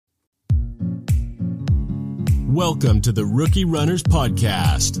Welcome to the Rookie Runners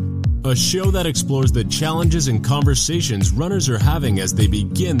Podcast, a show that explores the challenges and conversations runners are having as they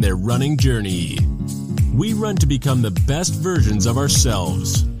begin their running journey. We run to become the best versions of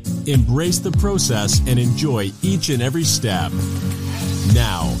ourselves. Embrace the process and enjoy each and every step.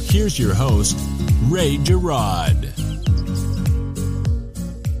 Now, here's your host, Ray Gerard.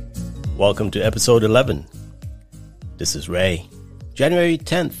 Welcome to episode 11. This is Ray. January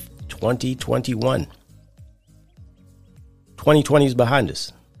 10th, 2021. 2020 is behind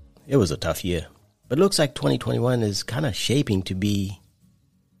us. It was a tough year, but it looks like 2021 is kind of shaping to be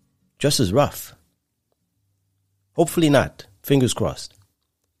just as rough. Hopefully not. Fingers crossed.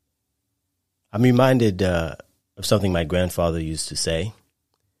 I'm reminded of something my grandfather used to say.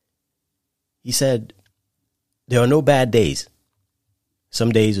 He said, "There are no bad days.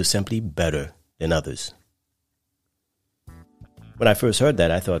 Some days are simply better than others." When I first heard that,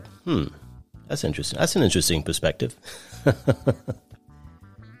 I thought, that's interesting. That's an interesting perspective.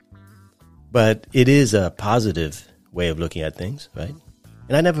 But it is a positive way of looking at things, right?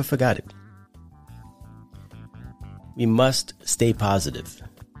 And I never forgot it. We must stay positive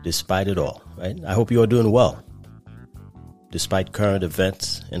despite it all, right? I hope you are doing well despite current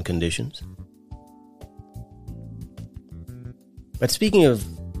events and conditions. But speaking of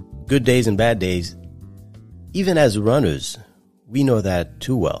good days and bad days, even as runners, we know that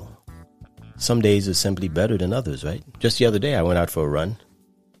too well. Some days are simply better than others, right? Just the other day, I went out for a run,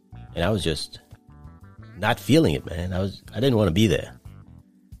 and I was just not feeling it, man. I didn't want to be there.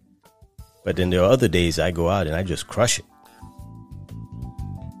 But then there are other days I go out and I just crush it.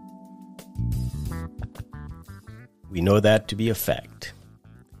 We know that to be a fact.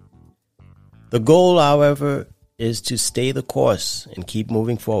 The goal, however, is to stay the course and keep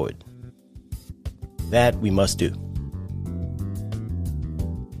moving forward. That we must do.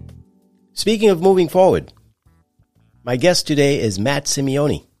 Speaking of moving forward, my guest today is Matt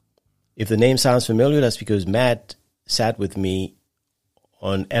Simeone. If the name sounds familiar, that's because Matt sat with me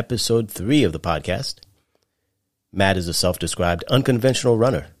on episode 3 of the podcast. Matt is a self-described unconventional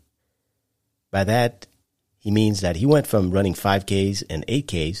runner. By that, he means that he went from running 5Ks and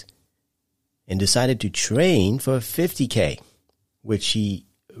 8Ks and decided to train for 50K, which he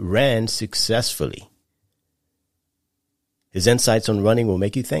ran successfully. His insights on running will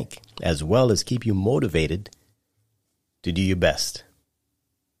make you think, as well as keep you motivated to do your best.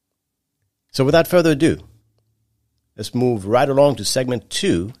 So without further ado, let's move right along to segment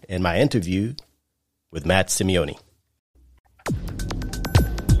 2 in my interview with Matt Simeone.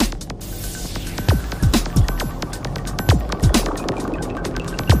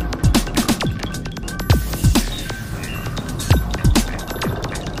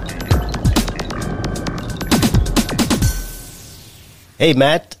 Hey,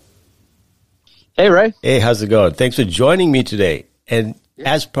 Matt. Hey, Ray. Hey, how's it going? Thanks for joining me today. And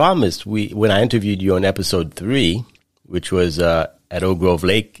as promised, when I interviewed you on episode 3, which was at Oak Grove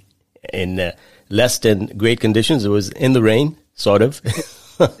Lake in less than great conditions, it was in the rain, sort of.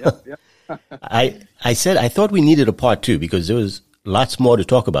 Yep. I said I thought we needed a part 2 because there was lots more to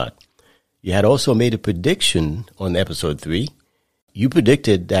talk about. You had also made a prediction on episode 3. You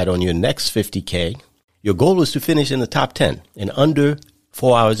predicted that on your next 50K, your goal was to finish in the top 10 in under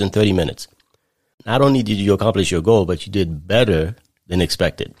 4 hours and 30 minutes. Not only did you accomplish your goal, but you did better than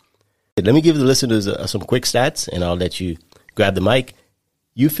expected. Let me give the listeners some quick stats, and I'll let you grab the mic.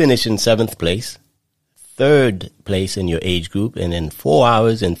 You finished in 7th place, 3rd place in your age group, and in 4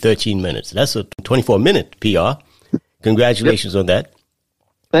 hours and 13 minutes. That's a 24-minute PR. Congratulations on that.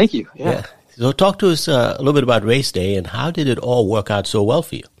 Thank you. Yeah. So talk to us a little bit about race day, and how did it all work out so well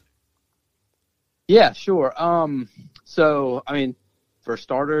for you? Yeah, sure. For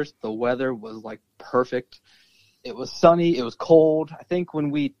starters, the weather was like perfect. It was sunny. It was cold. I think when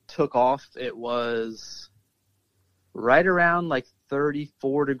we took off, it was right around like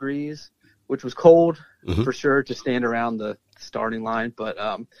 34 degrees, which was cold for sure to stand around the starting line. But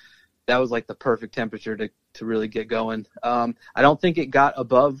that was like the perfect temperature to really get going. I don't think it got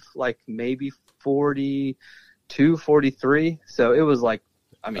above like maybe 42, 43. So it was like,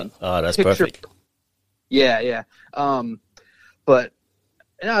 that's perfect. Yeah. But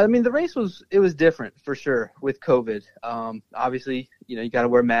the race was different for sure with COVID. Obviously, you got to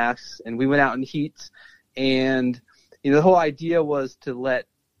wear masks, and we went out in heats, and the whole idea was to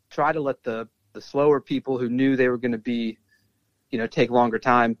try to let the slower people who knew they were going to be, take longer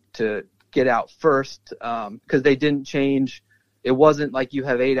time to get out first, because they didn't change. It wasn't like you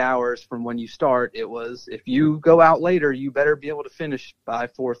have 8 hours from when you start. It was, if you go out later, you better be able to finish by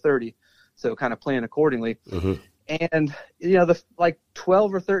 4:30. So kind of plan accordingly. And, the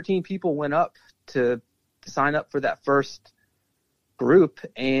 12 or 13 people went up to sign up for that first group,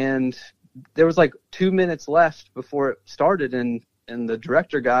 and there was like 2 minutes left before it started, and the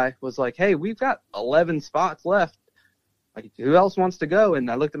director guy was like, "Hey, we've got 11 spots left. Like, who else wants to go?" And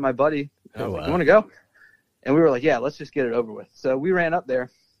I looked at my buddy. And I was like, "You want to go?" And we were like, "Yeah, let's just get it over with." So we ran up there,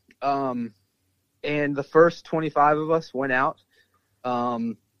 and the first 25 of us went out,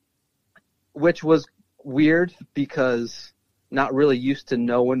 which was weird because not really used to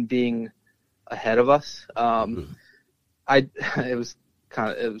no one being ahead of us. It was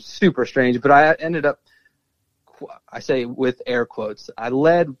super strange, but I ended up, I say with air quotes, I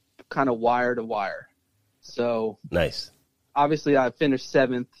led kind of wire to wire. So nice. Obviously I finished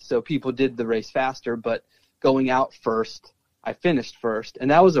 7th, so people did the race faster, but going out first, I finished first.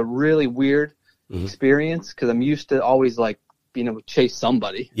 And that was a really weird experience because I'm used to always like being able to chase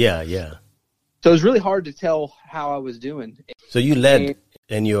somebody. Yeah, yeah. So it was really hard to tell how I was doing. So you led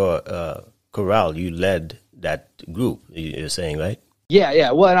in your corral, you led that group, you're saying, right?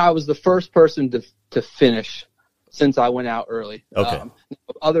 Yeah. Well, and I was the first person to finish since I went out early. Okay.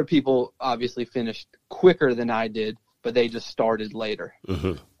 Other people obviously finished quicker than I did, but they just started later.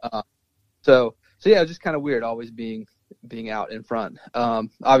 So yeah, it was just kind of weird always being out in front.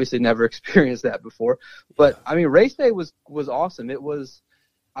 Obviously never experienced that before, but I mean, race day was awesome.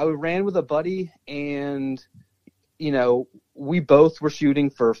 I ran with a buddy, and we both were shooting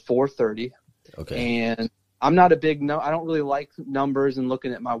for 4:30. Okay. And I'm not a big I don't really like numbers and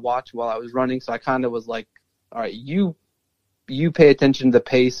looking at my watch while I was running, so I kind of was like, all right, you pay attention to the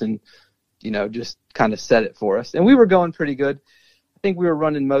pace and just kind of set it for us. And we were going pretty good. I think we were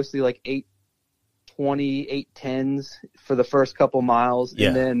running mostly like 8:20, 8:10s for the first couple miles. Yeah.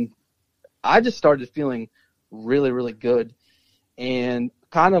 And then I just started feeling really, really good, and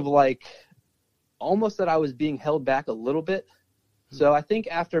kind of like almost that I was being held back a little bit. So I think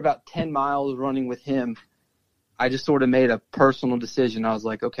after about 10 miles running with him, I just sort of made a personal decision. I was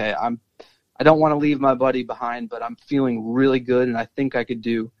like, okay, I don't want to leave my buddy behind, but I'm feeling really good, and I think I could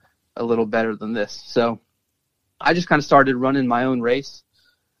do a little better than this. So I just kind of started running my own race.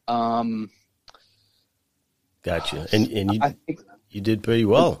 Gotcha. And you did pretty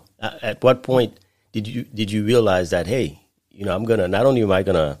well. At what point did you realize that, hey, I'm gonna, not only am I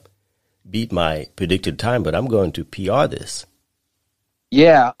gonna beat my predicted time, but I'm going to PR this?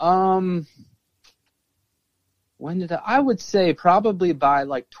 Yeah. When did I would say probably by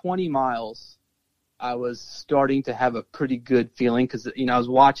like 20 miles, I was starting to have a pretty good feeling because, I was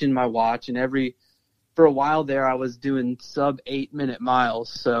watching my watch, and for a while there, I was doing sub 8-minute miles.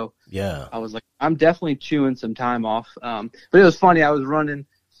 So yeah, I was like, I'm definitely chewing some time off. But it was funny. I was running,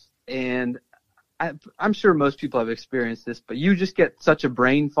 and I'm sure most people have experienced this, but you just get such a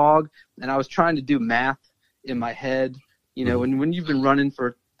brain fog. And I was trying to do math in my head. When you've been running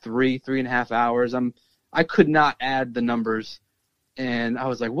for 3.5 hours, I could not add the numbers. And I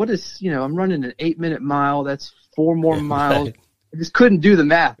was like, what is, I'm running an 8-minute mile. That's 4 more miles. Right. I just couldn't do the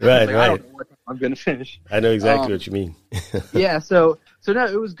math. Right, I don't know what I'm going to finish. I know exactly what you mean. Yeah. So no,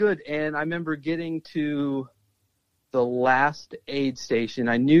 it was good. And I remember getting to the last aid station.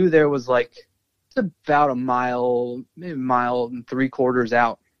 I knew there was it's about a mile, maybe 1.75 miles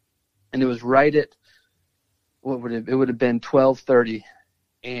out. And it was right at, it would have been 12:30.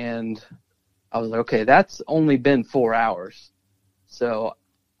 And I was like, okay, that's only been 4 hours. So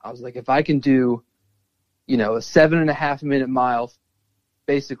I was like, if I can do, a 7.5-minute mile,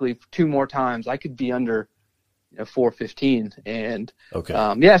 basically 2 more times, I could be under 4:15. And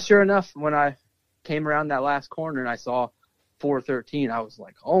okay. Sure enough, when I came around that last corner and I saw 4:13, I was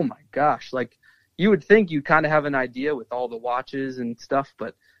like, oh my gosh, you would think you kind of have an idea with all the watches and stuff,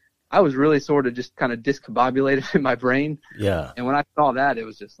 but I was really sort of just kind of discombobulated in my brain. Yeah. And when I saw that, it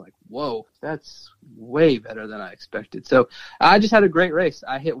was just like, whoa, that's way better than I expected. So I just had a great race.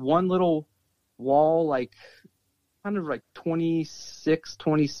 I hit one little wall, kind of 26,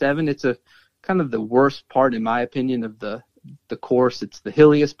 27. It's a kind of the worst part, in my opinion, of the course. It's the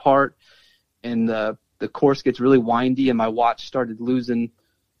hilliest part, and the course gets really windy, and my watch started losing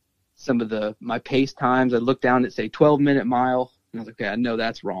some of my pace times. I looked down at, say, 12-minute mile, and I was like, okay, I know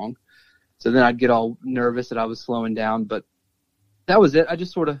that's wrong. So then I'd get all nervous that I was slowing down, but that was it. I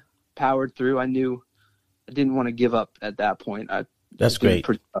just sort of powered through. I knew I didn't want to give up at that point. That's great.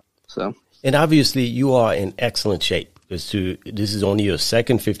 Pretty tough, so. And obviously you are in excellent shape, because this is only your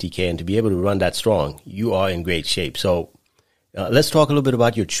second 50K, and to be able to run that strong, you are in great shape. So let's talk a little bit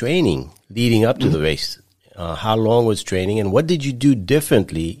about your training leading up to the race. How long was training, and what did you do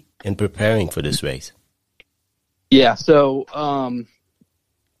differently in preparing for this race? Yeah. So, how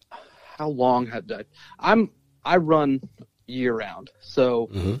long have I run year round.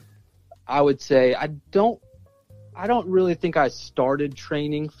 So I would say I don't really think I started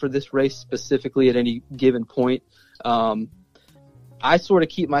training for this race specifically at any given point. I sort of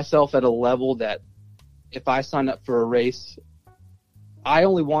keep myself at a level that if I sign up for a race, I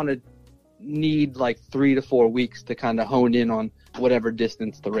only need like 3 to 4 weeks to kind of hone in on whatever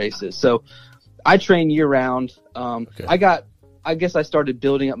distance the race is. So I train year round. Okay. I guess I started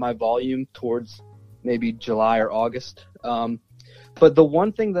building up my volume towards maybe July or August. But the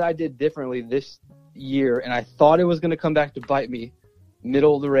one thing that I did differently this year, and I thought it was going to come back to bite me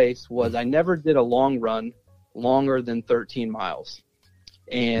middle of the race, was I never did a long run longer than 13 miles.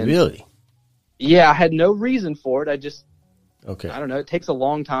 And really? Yeah, I had no reason for it. I don't know. It takes a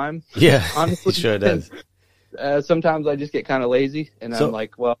long time. Yeah, honestly. it sure does. Sometimes I just get kind of lazy, and I'm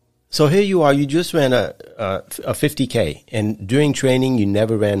like, well. So here you are. You just ran a 50K, and during training, you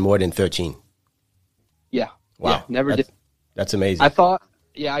never ran more than 13. Yeah. Wow. Yeah, never did. That's amazing.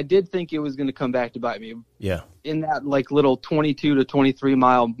 I did think it was going to come back to bite me. Yeah. In that like little 22 to 23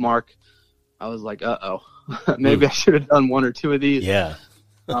 mile mark, I was like, uh-oh, maybe I should have done 1 or 2 of these. Yeah.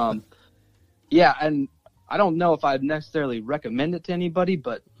 Yeah, and I don't know if I'd necessarily recommend it to anybody,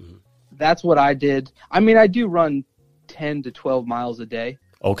 but that's what I did. I mean, I do run 10 to 12 miles a day.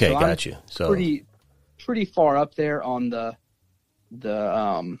 Okay, so got you. So pretty far up there on the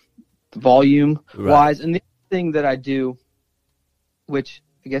volume wise. And the other thing that I do, which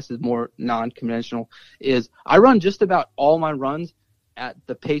I guess is more non-conventional, is I run just about all my runs at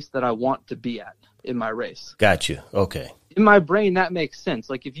the pace that I want to be at in my race. Got you. Okay. In my brain, that makes sense.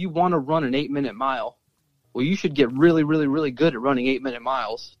 Like if you want to run an 8-minute mile, well, you should get really, really, really good at running 8-minute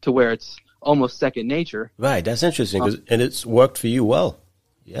miles to where it's almost second nature. Right. That's interesting, and it's worked for you well.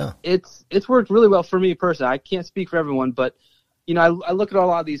 Yeah. It's worked really well for me personally. I can't speak for everyone, but you know, I look at a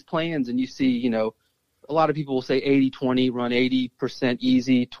lot of these plans and you see, you know, a lot of people will say 80-20, run 80%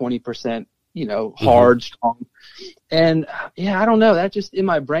 easy, 20%, you know, hard, strong. And yeah, I don't know. That just in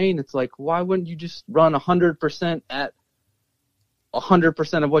my brain, it's like, why wouldn't you just run 100% at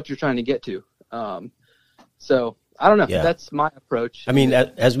 100% of what you're trying to get to? So I don't know. Yeah. That's my approach. I mean,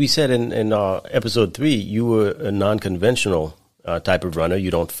 as we said in episode 3, you were a non-conventional type of runner.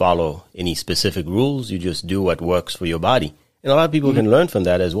 You don't follow any specific rules. You just do what works for your body. And a lot of people can learn from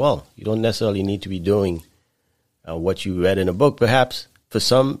that as well. You don't necessarily need to be doing what you read in a book. Perhaps for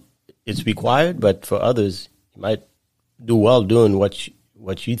some it's required, but for others, you might do well doing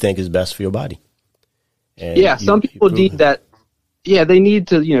what you think is best for your body. And yeah, some people need that. Yeah, they need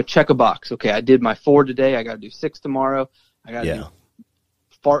to, you know, check a box. Okay, I did my 4 today. I got to do 6 tomorrow. I got to do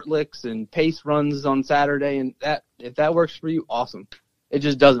fartleks and pace runs on Saturday. And that, if that works for you, awesome. It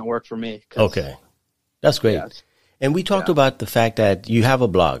just doesn't work for me. Okay, that's great. Yeah, and we talked about the fact that you have a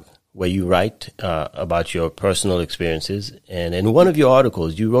blog where you write about your personal experiences. And in one of your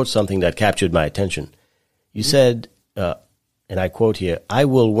articles, you wrote something that captured my attention. You said, and I quote here, "I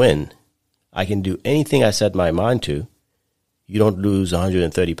will win. I can do anything I set my mind to. You don't lose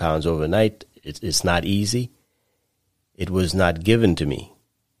 130 pounds overnight. It's not easy. It was not given to me.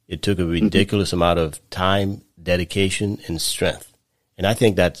 It took a ridiculous amount of time, dedication, and strength." And I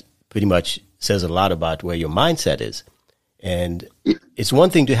think that pretty much says a lot about where your mindset is. And it's one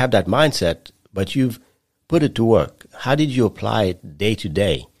thing to have that mindset, but you've put it to work. How did you apply it day to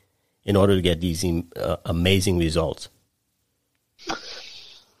day in order to get these amazing results?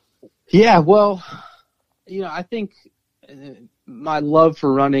 Yeah, well, you know, I think my love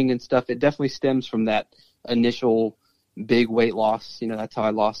for running and stuff, it definitely stems from that initial big weight loss. You know, that's how I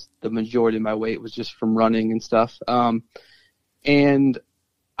lost the majority of my weight, was just from running and stuff. And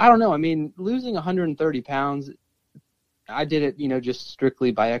I don't know, I mean, losing 130 pounds, I did it, you know, just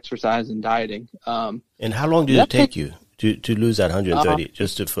strictly by exercise and dieting. And how long did it take you to lose that 130,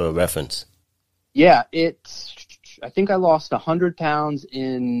 just for reference? Yeah, I think I lost 100 pounds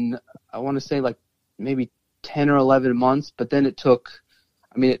in, I want to say like maybe 10 or 11 months, but then it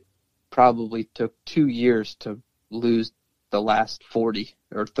probably took 2 years to lose the last 40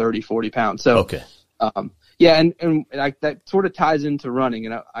 or 30, 40 pounds. So, okay. Yeah, and that sort of ties into running,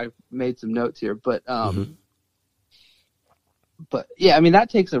 and I made some notes here, but yeah, I mean,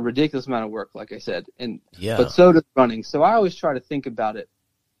 that takes a ridiculous amount of work, like I said, but so does running. So I always try to think about it.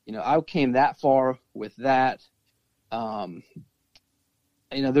 You know, I came that far with that. You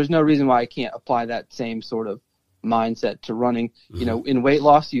know, there's no reason why I can't apply that same sort of mindset to running. You know, in weight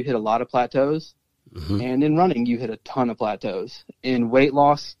loss, you hit a lot of plateaus, and in running, you hit a ton of plateaus. In weight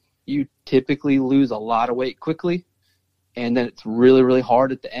loss, you typically lose a lot of weight quickly, and then it's really, really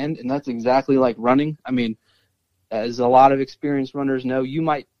hard at the end, and that's exactly like running. I mean, as a lot of experienced runners know, you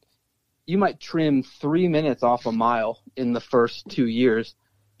might trim 3 minutes off a mile in the first 2 years,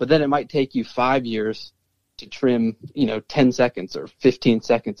 but then it might take you 5 years to trim, 10 seconds or 15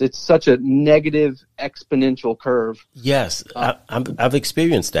 seconds. It's such a negative exponential curve. Yes, I've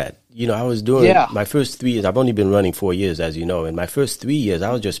experienced that. I was doing my first 3 years. I've only been running 4 years, as you know. In my first 3 years,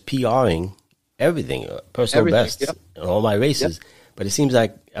 I was just PRing everything, personal bests, in all my races. Yep. But it seems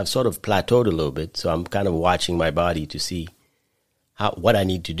like I've sort of plateaued a little bit. So I'm kind of watching my body to see what I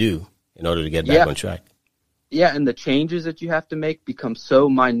need to do in order to get back on track. Yeah, and the changes that you have to make become so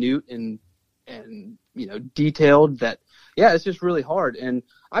minute and detailed that, it's just really hard. And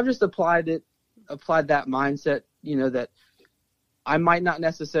I've just applied that mindset, that I might not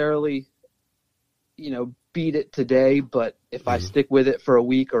necessarily, beat it today, but if I stick with it for a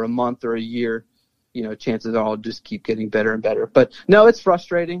week or a month or a year, chances are I'll just keep getting better and better. But no, it's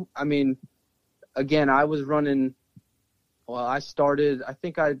frustrating. I mean, again, I was running, when I started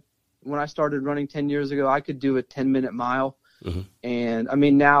running 10 years ago, I could do a 10-minute mile. Mm-hmm. And I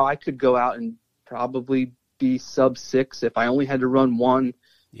mean, now I could go out and probably be sub 6 if I only had to run one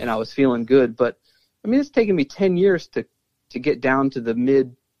and I was feeling good. But I mean, it's taken me 10 years to get down to the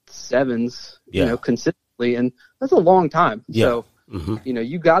mid 7s, consistently. And that's a long time. Yeah. So,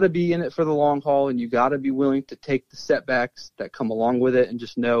 you got to be in it for the long haul, and you got to be willing to take the setbacks that come along with it, and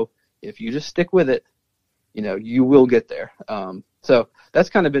just know if you just stick with it, you will get there. So that's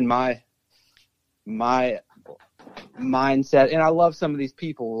kind of been my mindset. And I love some of these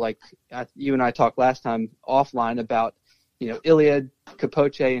people, like you and I talked last time offline about, Eliud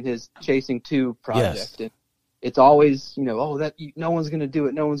Kipchoge and his Chasing 2 project. Yes. And it's always, no one's going to do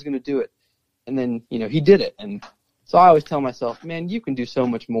it. No one's going to do it. And then, he did it. And so I always tell myself, man, you can do so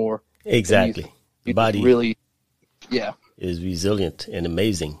much more. Exactly. The body really, is resilient and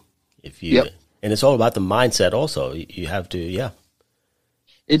amazing. And it's all about the mindset also. You have to,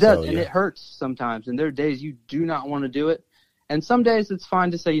 It does, and it hurts sometimes. And there are days you do not want to do it. And some days it's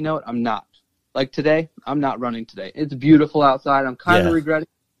fine to say, you know what, I'm not. Like today, I'm not running today. It's beautiful outside. I'm kind of regretting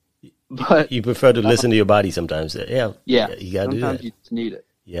it. But you prefer to listen to your body sometimes. You got to do that. Sometimes you just need it.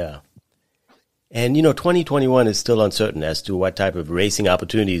 Yeah. And 2021 is still uncertain as to what type of racing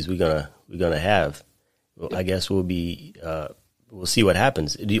opportunities we're gonna have. Well, I guess we'll see what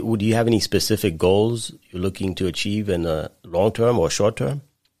happens. Do you have any specific goals you're looking to achieve in the long term or short term?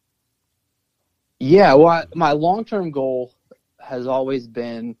 Yeah, well, my long term goal has always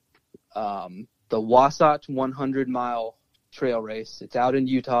been the Wasatch 100-mile trail race. It's out in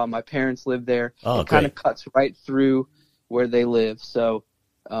Utah. My parents live there. It kind of cuts right through where they live. So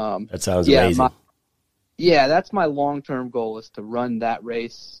that sounds amazing. That's my long-term goal, is to run that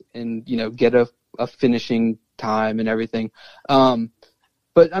race and, get a finishing time and everything.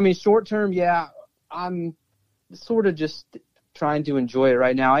 But I mean, short-term, I'm sort of just trying to enjoy it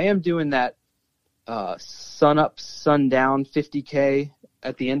right now. I am doing that sun up, sundown 50K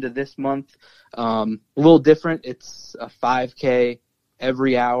at the end of this month. A little different. It's a 5K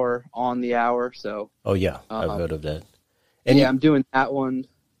every hour on the hour. So. Oh yeah, I've heard of that. And I'm doing that one.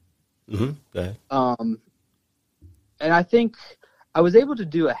 Mm-hmm. Go ahead. And I think I was able to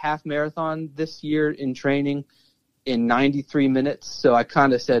do a half marathon this year in training in 93 minutes. So I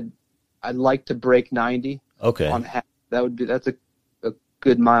kind of said I'd like to break 90. Okay. On half. That's a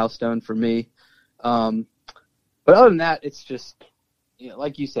good milestone for me. But other than that, it's just,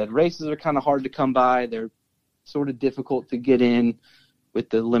 like you said, races are kind of hard to come by. They're sort of difficult to get in with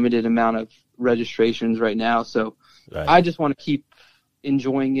the limited amount of registrations right now. So I just want to keep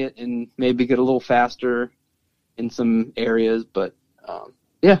enjoying it and maybe get a little faster in some areas. But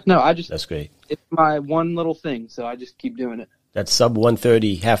that's great. It's my one little thing, so I just keep doing it. That sub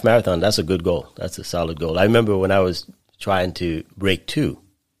 130 half marathon, that's a good goal. That's a solid goal. I remember when I was trying to break 2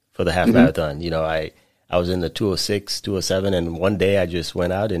 for the half marathon, I was in the 206, 207, and one day I just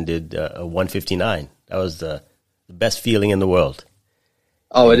went out and did a 159. That was the best feeling in the world.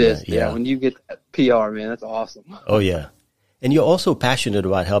 Oh, it is. Yeah. When you get that PR, man, that's awesome. Oh, yeah. And you're also passionate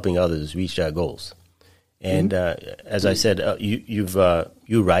about helping others reach their goals. And as I said,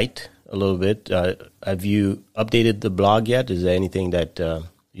 you write a little bit. Have you updated the blog yet? Is there anything that are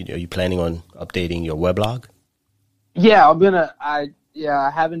you planning on updating your weblog? Yeah,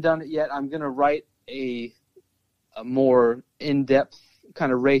 I haven't done it yet. I'm gonna write a more in-depth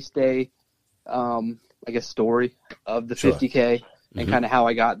kind of race day, story of the 50K and kind of how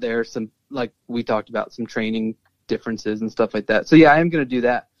I got there. Some, like we talked about, some training differences and stuff like that. So yeah, I am gonna do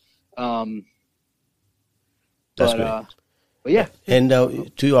that. That's great. But yeah. And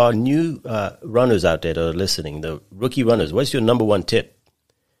to our new runners out there that are listening, the rookie runners, what's your number one tip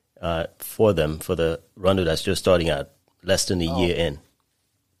for them, for the runner that's just starting out, less than a year in?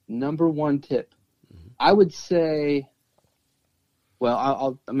 Number one tip. I would say Well,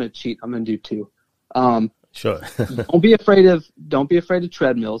 I'm going to cheat. I'm going to do 2. Sure. Don't be afraid of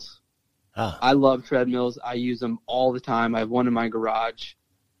treadmills. Ah. I love treadmills. I use them all the time. I have one in my garage.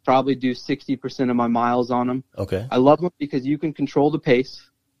 Probably do 60% of my miles on them. Okay. I love them because you can control the pace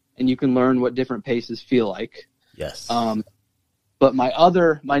and you can learn what different paces feel like. Yes. But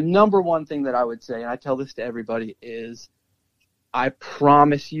my number one thing that I would say, and I tell this to everybody, is I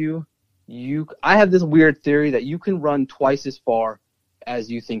promise you, I have this weird theory that you can run twice as far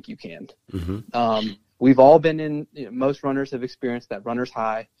as you think you can. Mm-hmm. We've all been most runners have experienced that runner's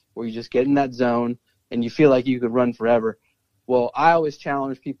high where you just get in that zone and you feel like you could run forever. Well, I always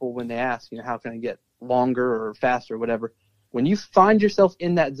challenge people when they ask, how can I get longer or faster or whatever. When you find yourself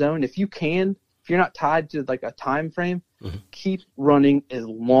in that zone, if you're not tied to like a time frame, mm-hmm. keep running as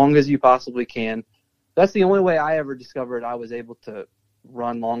long as you possibly can. That's the only way I ever discovered I was able to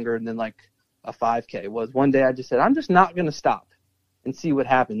run longer than like a 5K was one day I just said, I'm just not going to stop and see what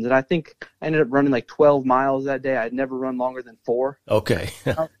happens. And I think I ended up running like 12 miles that day. I'd never run longer than 4. Okay.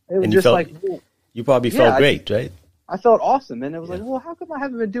 It was and just you probably felt great, right? I felt awesome. And it was like, well, how come I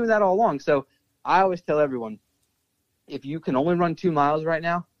haven't been doing that all along? So I always tell everyone, if you can only run 2 miles right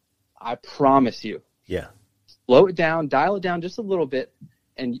now, I promise you, slow it down, dial it down just a little bit,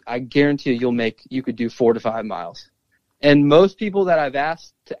 and I guarantee you could do 4 to 5 miles. And most people that I've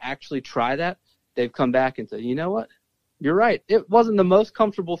asked to actually try that, they've come back and said, you know what? You're right. It wasn't the most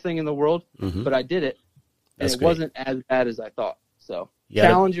comfortable thing in the world, mm-hmm. but I did it. And it wasn't as bad as I thought. So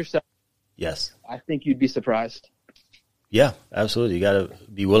challenge yourself. Yes. I think you'd be surprised. Yeah, absolutely. You got to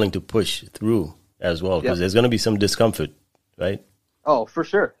be willing to push through as well, because there's going to be some discomfort, right? Oh, for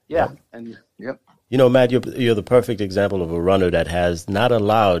sure. Yeah. And Matt, you're the perfect example of a runner that has not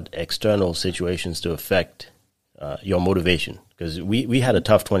allowed external situations to affect your motivation, because we had a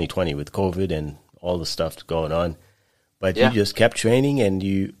tough 2020 with COVID and all the stuff going on, but you just kept training and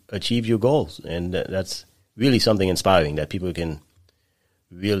you achieved your goals, and that's really something inspiring that people can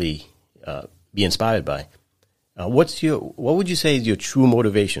really be inspired by. What would you say is your true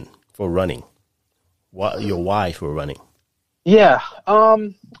motivation for running? Your why for running? Yeah.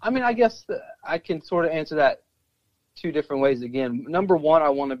 I guess I can sort of answer that 2 different ways again. Number one, I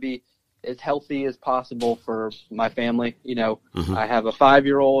want to be as healthy as possible for my family. Mm-hmm. I have a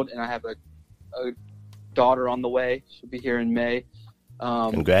 5-year-old and I have a daughter on the way. She'll be here in May.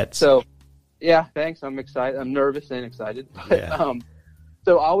 Congrats. So, yeah, thanks. I'm excited. I'm nervous and excited. But,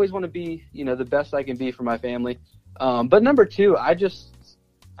 so I always want to be, the best I can be for my family. But number 2, I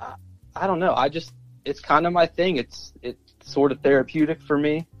don't know. It's kind of my thing. It's sort of therapeutic for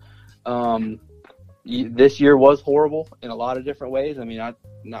me. This year was horrible in a lot of different ways. I mean, I'm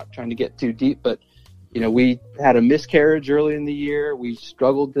not trying to get too deep, but we had a miscarriage early in the year. We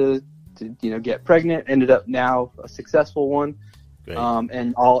struggled to get pregnant. Ended up now a successful one. Great.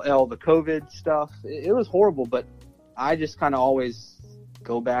 And all the COVID stuff. It was horrible, but I just kind of always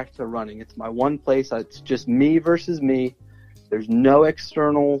go back to running. It's my one place. It's just me versus me. There's no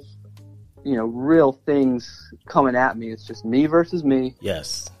external, real things coming at me. It's just me versus me.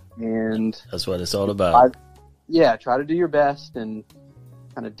 Yes. And that's what it's all about. Try to do your best and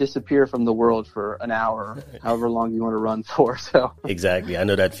kind of disappear from the world for an hour, however long you want to run for. So exactly. I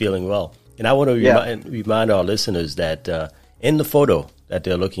know that feeling well. And I want to remind our listeners that in the photo that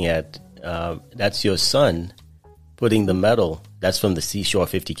they're looking at, that's your son putting the medal. That's from the Seashore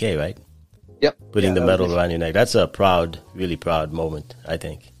 50K, right? Yep. Putting the medal around your neck. That's a really proud moment, I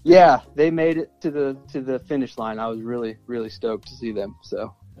think. Yeah, they made it to the finish line. I was really, really stoked to see them.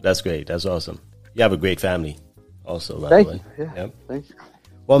 So that's great. That's awesome. You have a great family also, by the way. Thank you. Yeah. Yep. Thank you.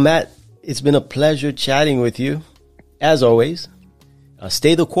 Well, Matt, it's been a pleasure chatting with you, as always.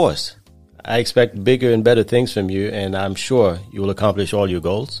 Stay the course. I expect bigger and better things from you, and I'm sure you will accomplish all your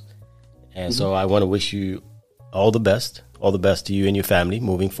goals. And so I want to wish you all the best to you and your family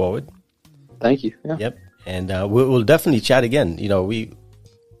moving forward. Thank you. Yeah. Yep. And we'll definitely chat again.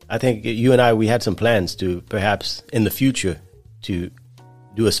 I think you and we had some plans to perhaps in the future to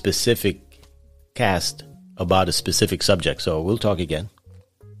do a specific cast about a specific subject. So we'll talk again.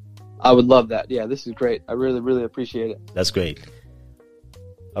 I would love that. Yeah, this is great. I really, really appreciate it. That's great.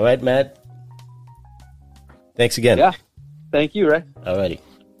 All right, Matt. Thanks again. Yeah. Thank you, Ray. All righty.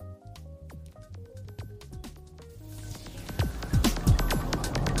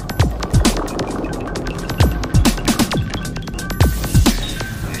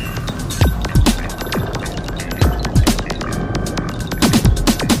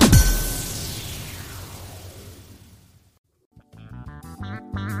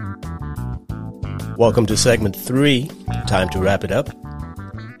 Welcome to segment 3. Time to wrap it up.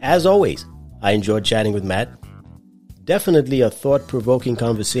 As always, I enjoyed chatting with Matt. definitely a thought-provoking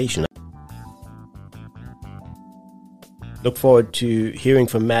conversation. Look forward to hearing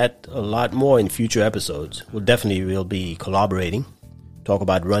from Matt a lot more in future episodes. We'll be collaborating, talk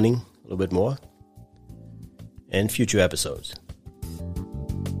about running a little bit more in future episodes.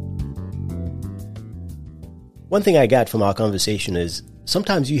 One thing I got from our conversation is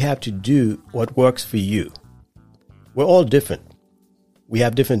sometimes you have to do what works for you. We're all different. We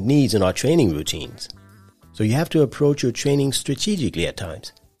have different needs in our training routines. So you have to approach your training strategically at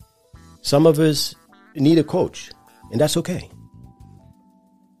times. Some of us need a coach, and that's okay.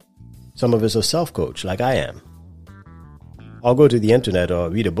 Some of us are self-coached, like I am. I'll go to the internet or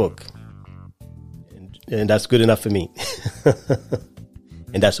read a book, and that's good enough for me.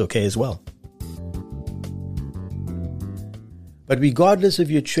 And that's okay as well. But regardless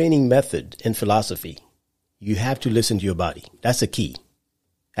of your training method and philosophy, you have to listen to your body. That's the key.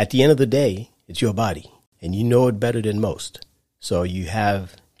 At the end of the day, it's your body, and you know it better than most. So you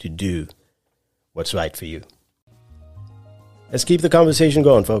have to do what's right for you. Let's keep the conversation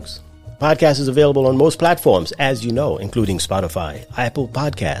going, folks. Podcast is available on most platforms, as you know, including Spotify, Apple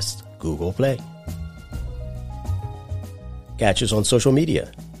Podcasts, Google Play. Catch us on social media.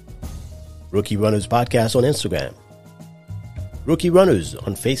 Rookie Runners Podcast on Instagram. Rookie Runners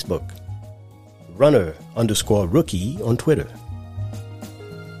on Facebook. Runner_rookie on Twitter.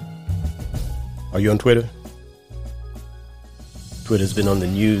 Are you on Twitter? Twitter's been on the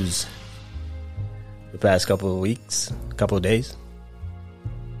news the past couple of weeks, couple of days.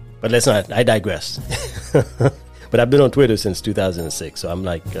 But let's not, I digress. But I've been on Twitter since 2006, so I'm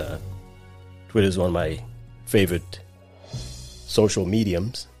like, Twitter's one of my favorite social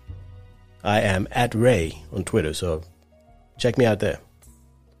mediums. I am @Ray on Twitter, so check me out there.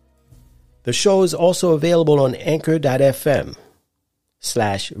 The show is also available on anchor.fm/Rookie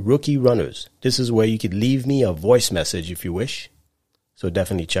Runners. This is where you could leave me a voice message if you wish. So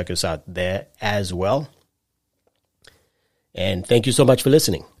definitely check us out there as well. And thank you so much for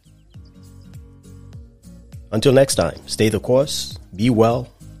listening. Until next time, stay the course, be well,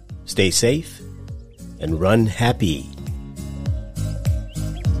 stay safe, and run happy.